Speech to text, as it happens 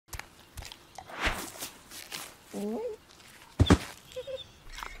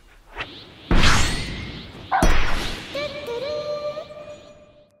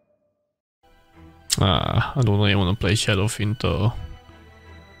I don't really want to play Shadowfiend though.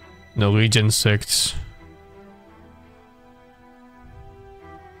 Norwegian sects.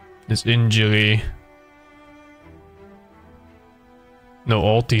 This injury. No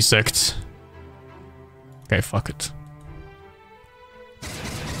ulti sects. Okay, fuck it.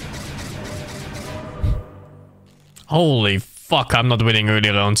 Holy fuck, I'm not winning early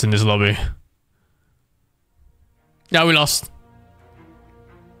rounds in this lobby. Yeah, we lost.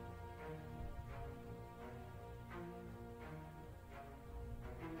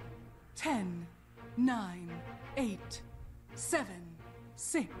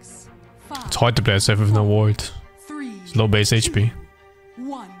 It's hard to play SF with no ward. It's low base HP.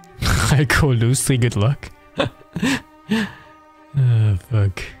 I go lose 3, good luck.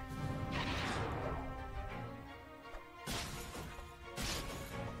 Fuck.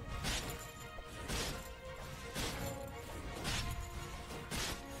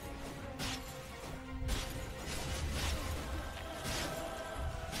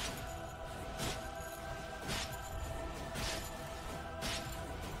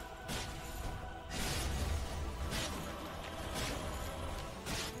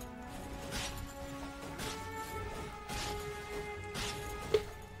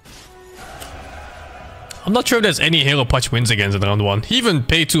 I'm not sure if there's any hero Patch wins against in round 1. He even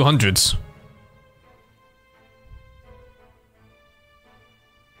paid 200s.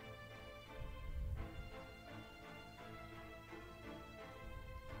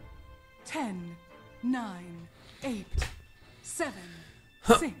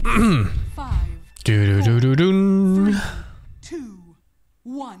 Do do do do do. 3, 2,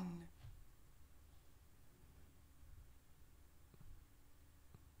 1.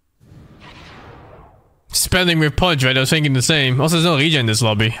 Spending with Pudge, right? I was thinking the same. Also, there's no regen in this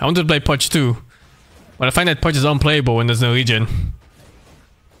lobby. I want to play Pudge too. But I find that Pudge is unplayable when there's no regen.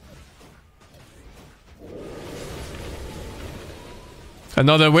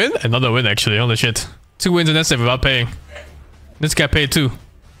 Another win? Another win, actually. Holy shit. 2 wins in SF without paying. This guy paid too.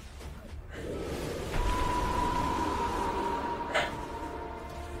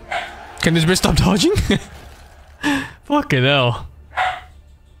 Can this bitch stop dodging? Fucking hell.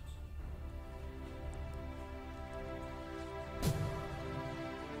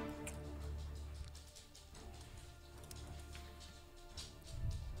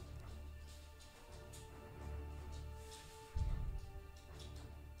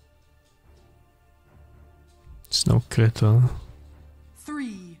 It's no crit, huh?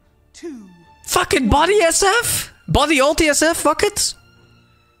 3, 2. Fucking body SF? Body ulti SF? Fuck it?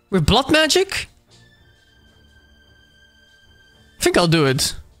 With blood magic? I think I'll do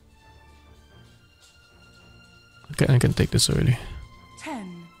it. Okay, I can take this early.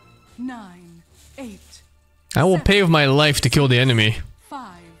 10, 9, 8. I will pay with my life to kill the enemy.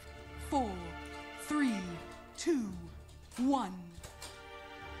 5, 4, 3, 2, 1.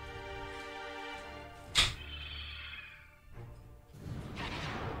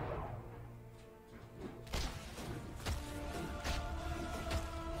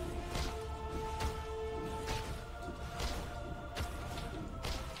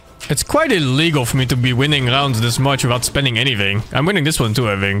 It's quite illegal for me to be winning rounds this much without spending anything. I'm winning this one too,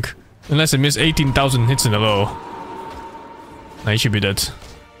 I think. Unless I miss 18,000 hits in a row. I should be dead.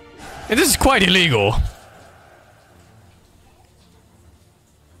 It is quite illegal.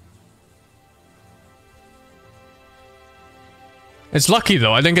 It's lucky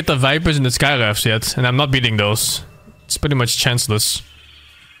though, I didn't get the Vipers and the Skyrafts yet, and I'm not beating those. It's pretty much chanceless.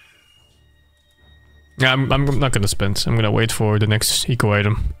 Yeah, I'm not gonna spend. I'm gonna wait for the next eco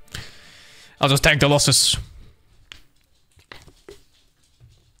item. I'll just tank the losses.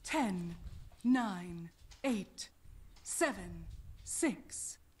 10, 9, 8, 7,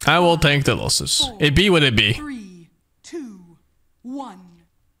 6. I will tank the losses. It be what it be. 3, 2, 1.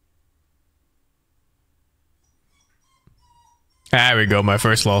 There we go, my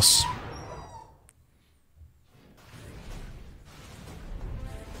first loss.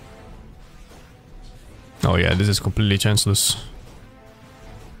 Oh yeah, this is completely chanceless.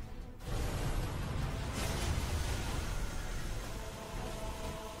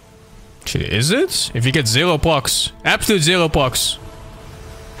 Shit, is it? If you get 0 procs, absolute 0 procs.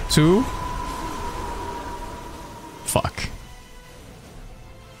 2. Fuck.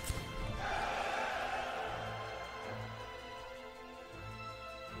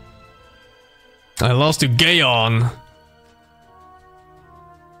 I lost to Gaon.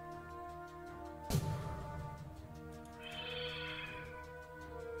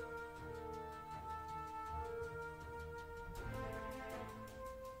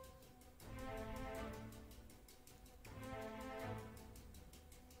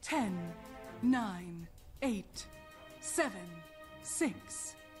 7,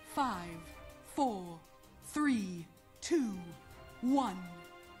 6, 5, 4, 3, 2, 1.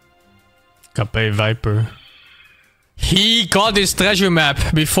 Capé Viper. He got his treasure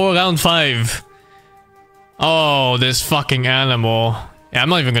map before round 5. Oh, this fucking animal. Yeah, I'm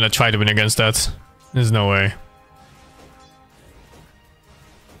not even gonna try to win against that. There's no way.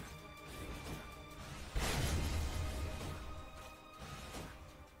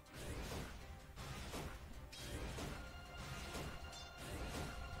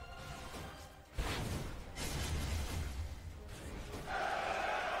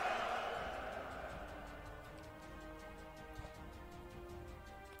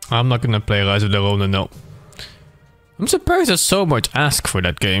 I'm not gonna play Rise of the Ronin, no. I'm surprised there's so much ask for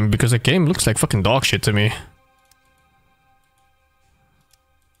that game, because the game looks like fucking dog shit to me.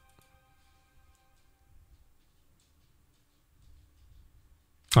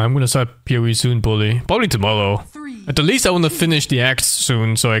 I'm gonna start PoE soon, probably tomorrow. At the least I wanna finish the acts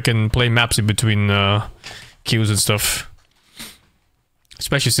soon, so I can play maps in between queues and stuff.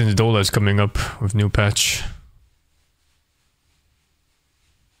 Especially since Dota is coming up with new patch.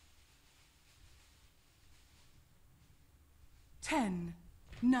 Ten,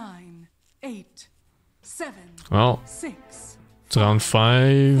 9, 8, 7, Well, 6. it's round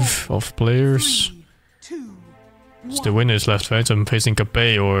 5 of players. 3, 2, It's the winners left, right? So I'm facing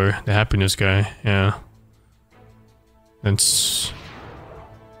Capé or the happiness guy. Yeah. That's...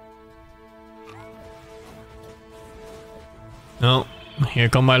 No, here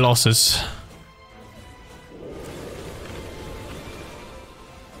come my losses.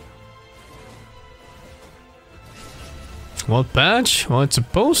 What patch? Well, it's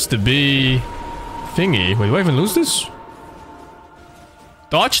supposed to be... Thingy. Wait, do I even lose this?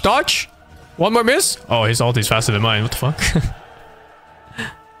 Dodge, dodge! One more miss? Oh, his ulti's faster than mine. What the fuck?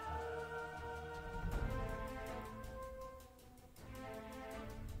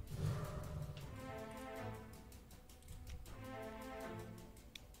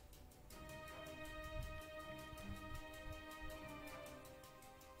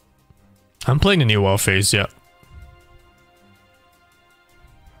 I'm playing the new WoW phase, yeah.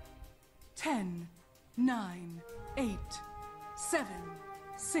 10, 9, 8, 7,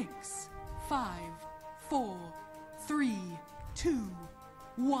 6, 5, 4, 3, 2,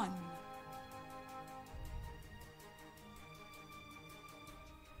 1.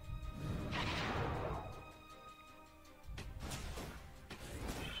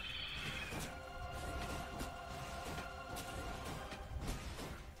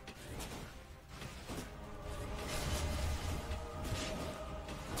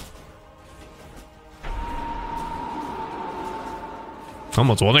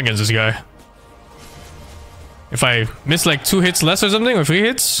 Almost won against this guy. If I miss like 2 hits less or something, or 3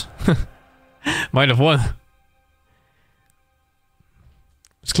 hits, might have won.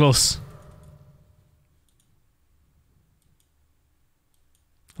 It's close.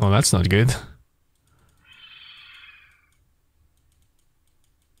 Oh, that's not good.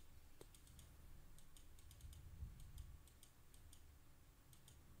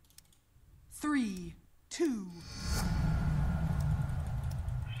 Three, 2.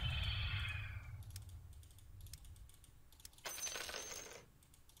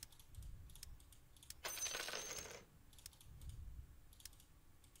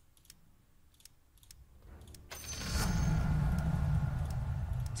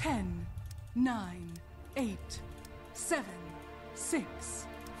 Ten, 9, 8, 7, 6,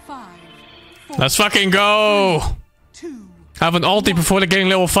 5, 4. Let's fucking go! 2. Have an ulti before they're getting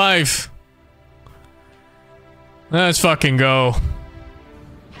level 5. Let's fucking go.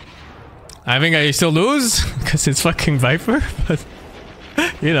 I think I still lose, because it's fucking Viper, but...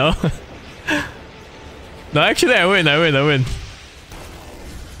 You know. No, actually I win.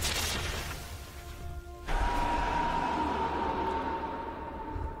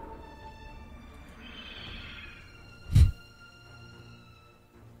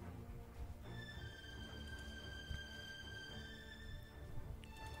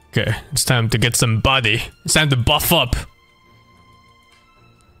 Okay, it's time to get some body. It's time to buff up.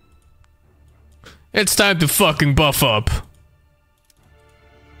 It's time to fucking buff up.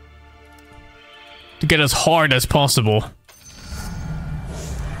 To get as hard as possible.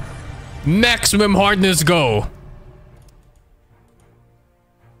 Maximum hardness go.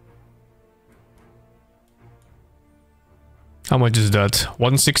 How much is that?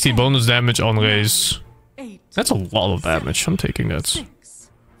 160 bonus damage on raise. 8. That's a lot of damage. I'm taking that. 6,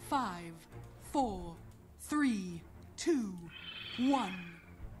 5, 4, 3, 2, 1.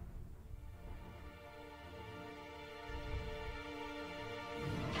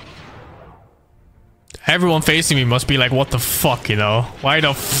 Everyone facing me must be like, what the fuck, you know? Why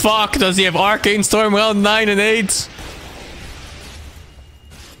the fuck does he have Arcane Storm round 9 and 8?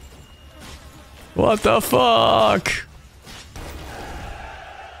 What the fuck?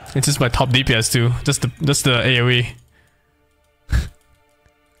 It's just my top DPS too. Just the AoE.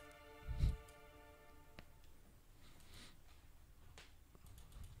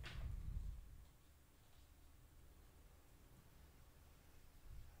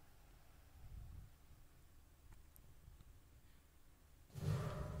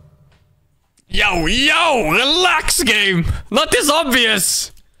 Yo, relax game! Not this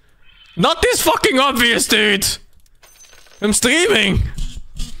obvious! Not this fucking obvious, dude! I'm streaming!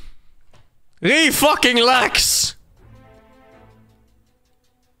 Re-fucking-lax!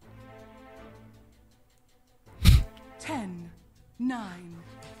 Ten, 9,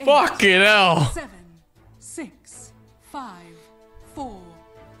 8, Fucking hell! 7, 6, 5, 4,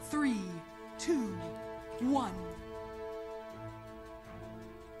 3, 2, 1.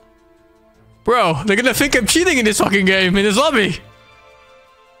 Bro, they're gonna think I'm cheating in this fucking game, in this lobby!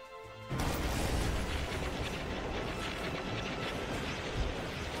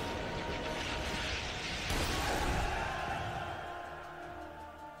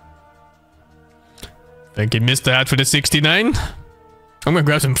 Think he missed the hat for the 69? I'm gonna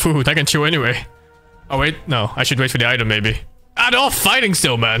grab some food, I can chew anyway. Oh wait, no, I should wait for the item maybe. Ah, they're all fighting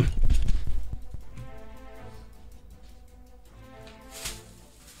still, man!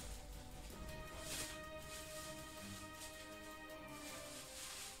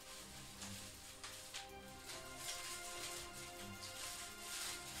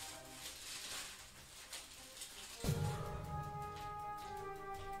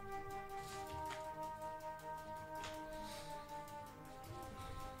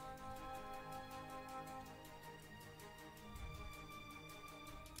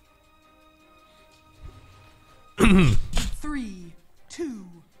 Three, 2,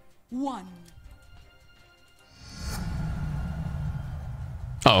 1.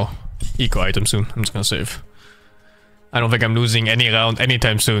 Oh, eco item soon. I'm just gonna save. I don't think I'm losing any round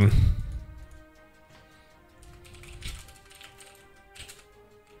anytime soon.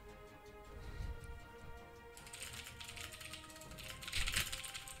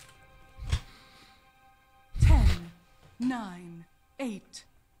 Ten, 9, 8,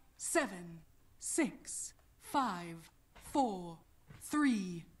 7, 6, 5, 4,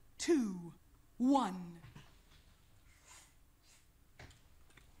 3, 2, 1.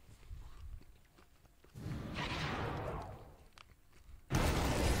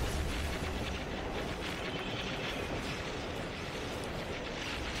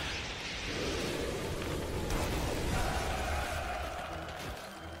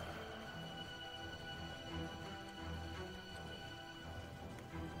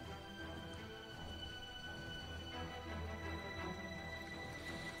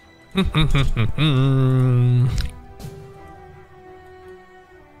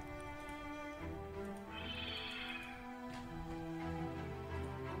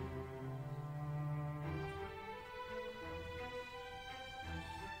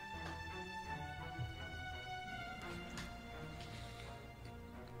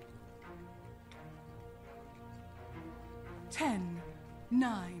 Ten,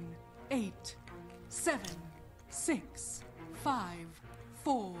 9, 8, 7, 6, 5,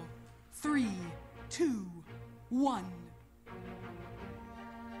 4, 3, 2, 1.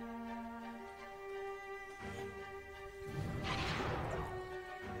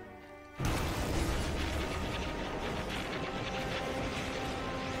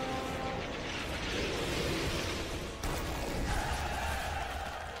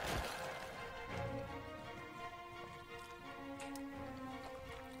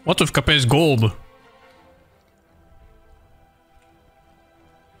 What if Capé's gold?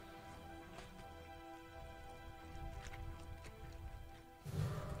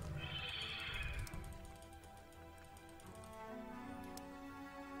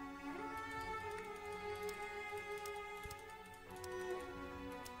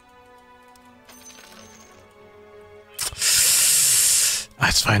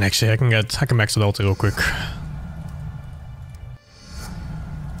 That's fine actually, I can max it ulti real quick.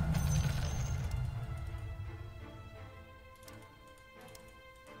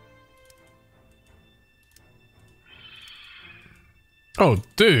 Oh,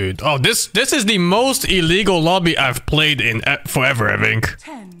 dude. Oh, this is the most illegal lobby I've played in forever, I think.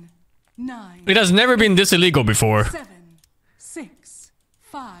 10, 9. It has never been this illegal before. 7, 6,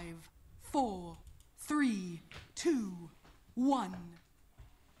 5, 4, 3, 2, 1.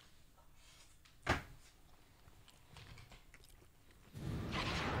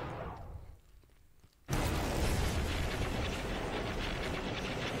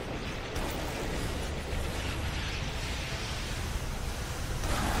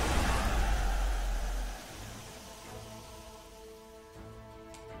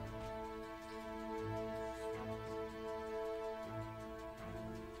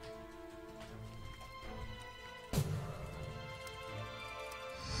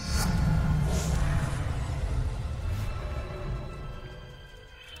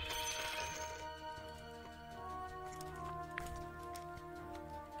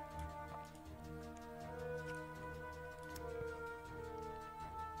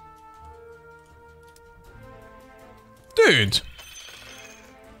 Dude.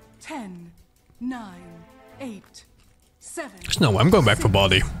 10, 9, 8, 7. There's no way I'm going back for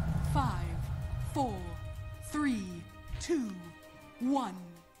body. 5, 4, 3, 2, 1.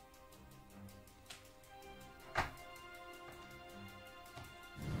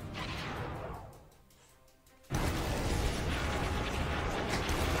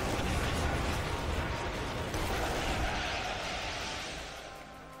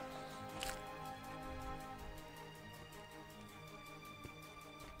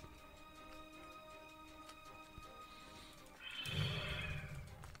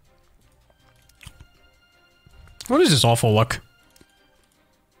 What is this awful luck?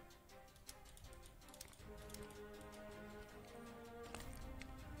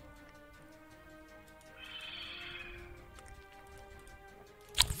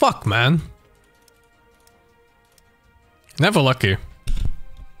 Fuck, man. Never lucky.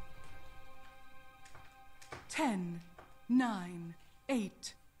 10, 9,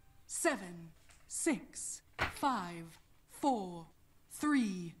 8, 7, 6, 5, 4,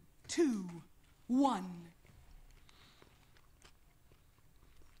 3, 2, 1.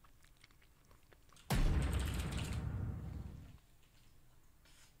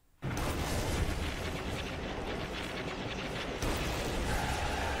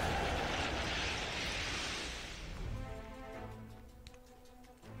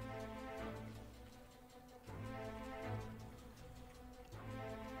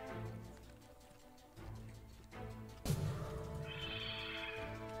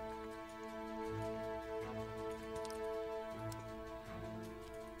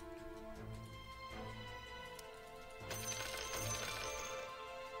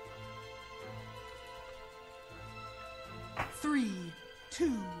 Three,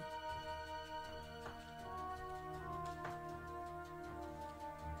 two.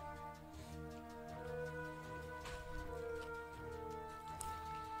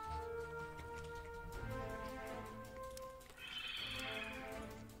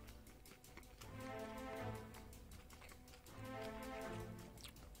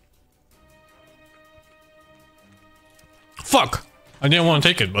 Fuck! I didn't want to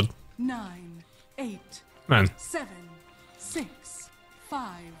take it, but 9, 8, man. 7, 6, 5,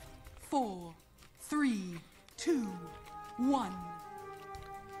 4, 3, 2, 1.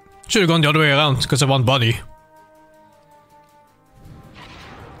 Should have gone the other way around, because I want body.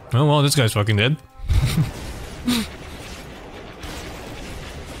 Oh well, this guy's fucking dead.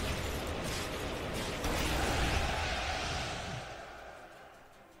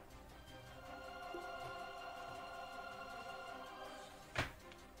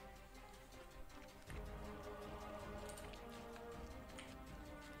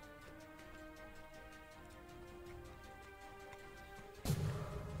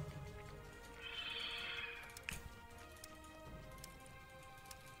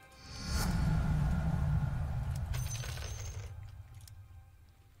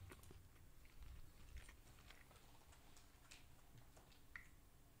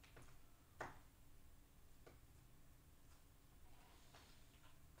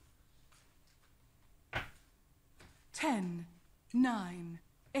 Ten, 9,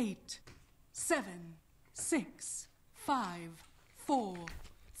 8, 7, 6, 5, 4,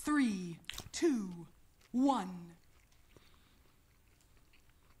 3, 2, 1.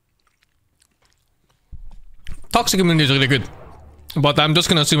 Toxic immunity is really good. But I'm just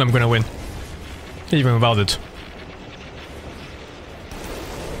gonna assume I'm gonna win. Even without it.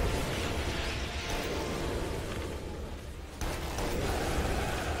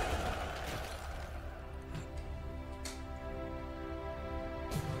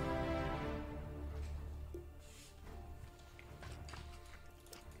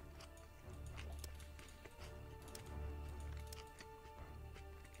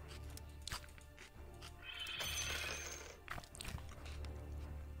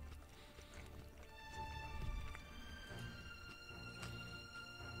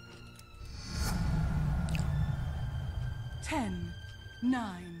 Ten,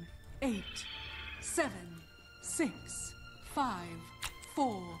 9, 8, 7, 6, 5,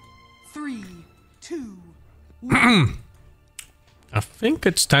 4, 3, 2, 1. I think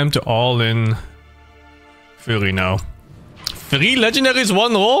it's time to all in Fury now. 3 legendaries,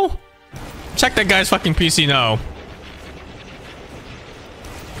 1 roll? Check that guy's fucking PC now.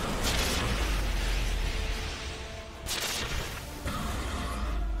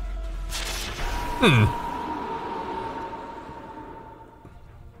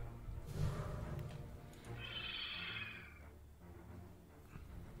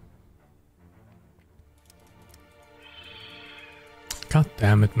 God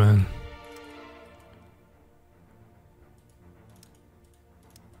damn it, man.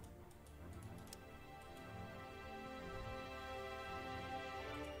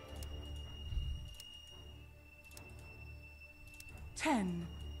 10,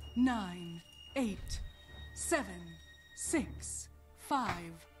 9, 8, 7, 6, 5,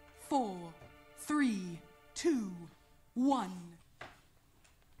 4, 3, 2, 1.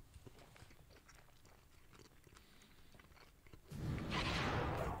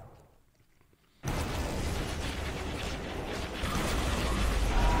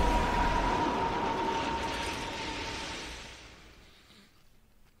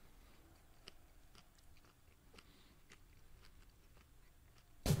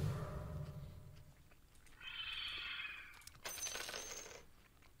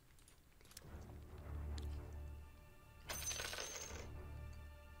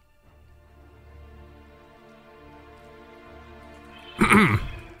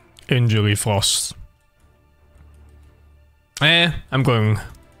 Injury Frost. I'm going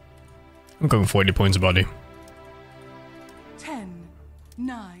 40 points body. 10,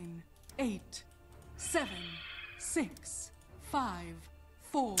 9, 8, 7, 6, 5,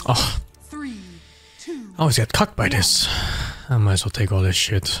 4, 3, 2. I always get cucked by this. I might as well take all this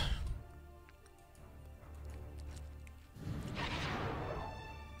shit.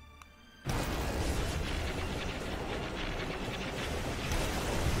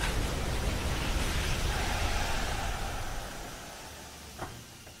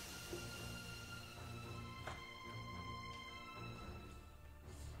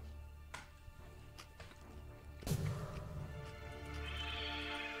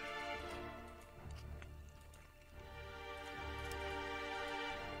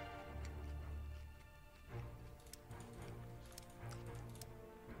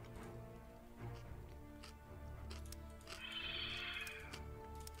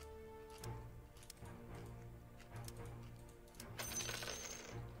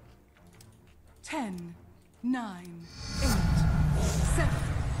 Ten, 9, 8, 7,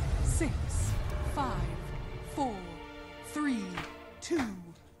 6, 5, 4, 3, 2,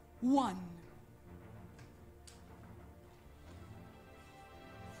 1.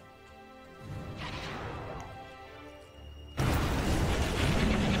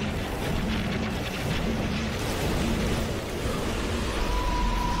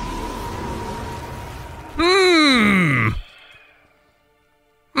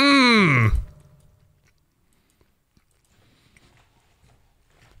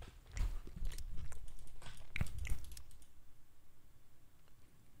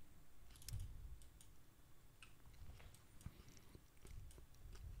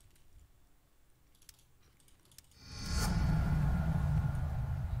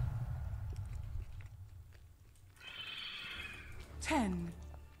 Ten,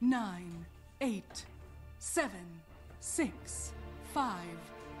 9, 8, 7, 6, 5,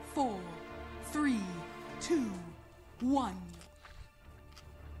 4, 3, 2, 1.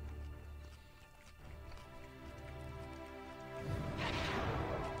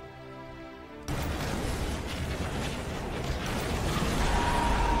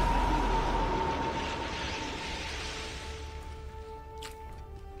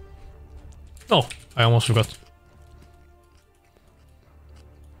 Oh, I almost forgot.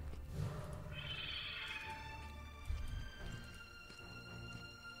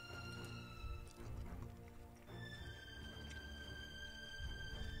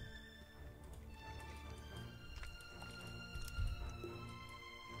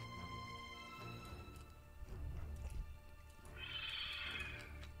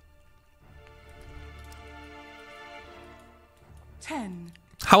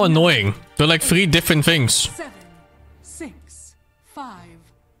 How annoying. They're like 3 different things. 7, 6, 5,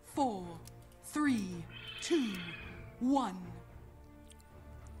 4, 3, 2, 1.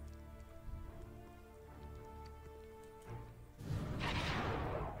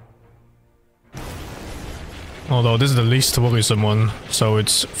 Although this is the least worrisome one. So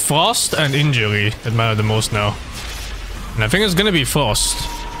it's Frost and Injury that matter the most now. And I think it's gonna be Frost.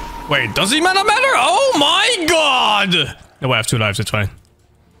 Wait, does he matter? Oh my god! No, I have 2 lives, it's fine.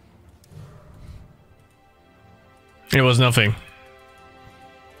 It was nothing.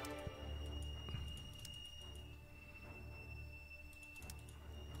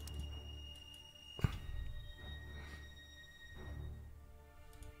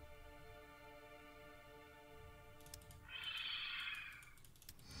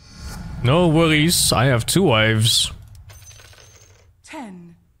 No worries, I have 2 wives.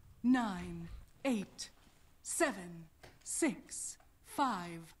 10, 9, 8, 7, 6,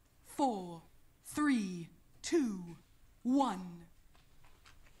 5, 4, 3, 2, 1.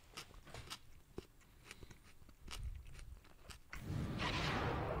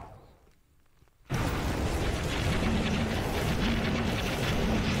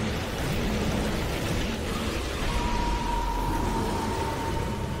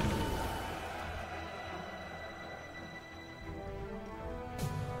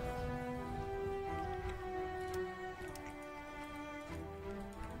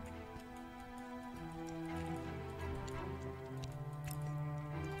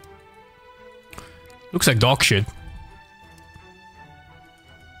 Looks like dog shit.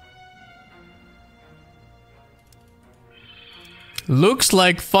 Looks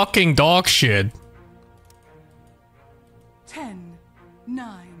like fucking dog shit. 10,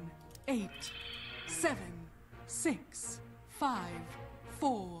 9, 8, 7, 6, 5,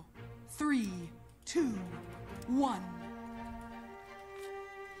 4, 3, 2, 1.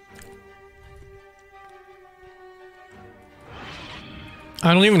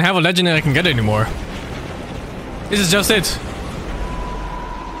 I don't even have a legendary I can get anymore. This is just it.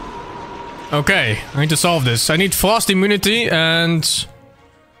 Okay, I need to solve this. I need frost immunity and...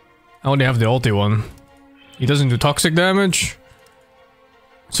 I only have the ulti one. He doesn't do toxic damage.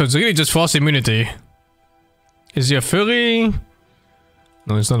 So it's really just frost immunity. Is he a furry?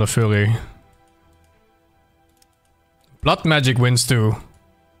 No, it's not a furry. Blood magic wins too.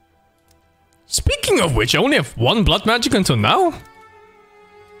 Speaking of which, I only have one blood magic until now?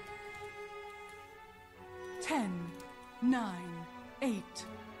 10, 9, 8,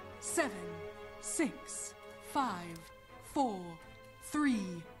 7, 6, 5, 4, 3,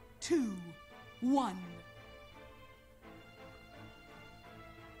 2, 1.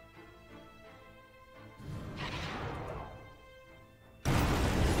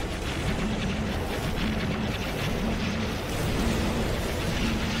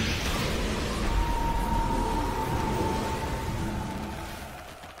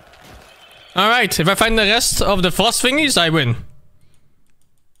 Alright, if I find the rest of the frost thingies, I win.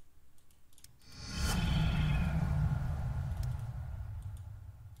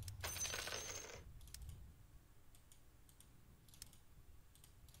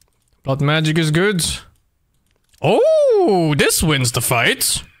 Blood magic is good. Oh, this wins the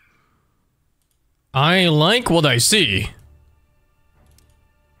fight. I like what I see.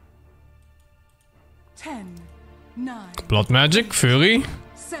 10, 9, Blood magic, fury.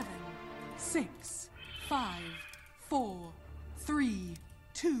 7, 6, 5, 4, 3,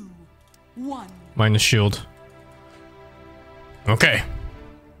 2, 1. Minus shield. Okay.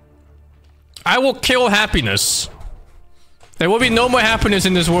 I will kill happiness. There will be no more happiness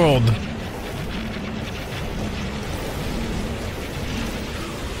in this world.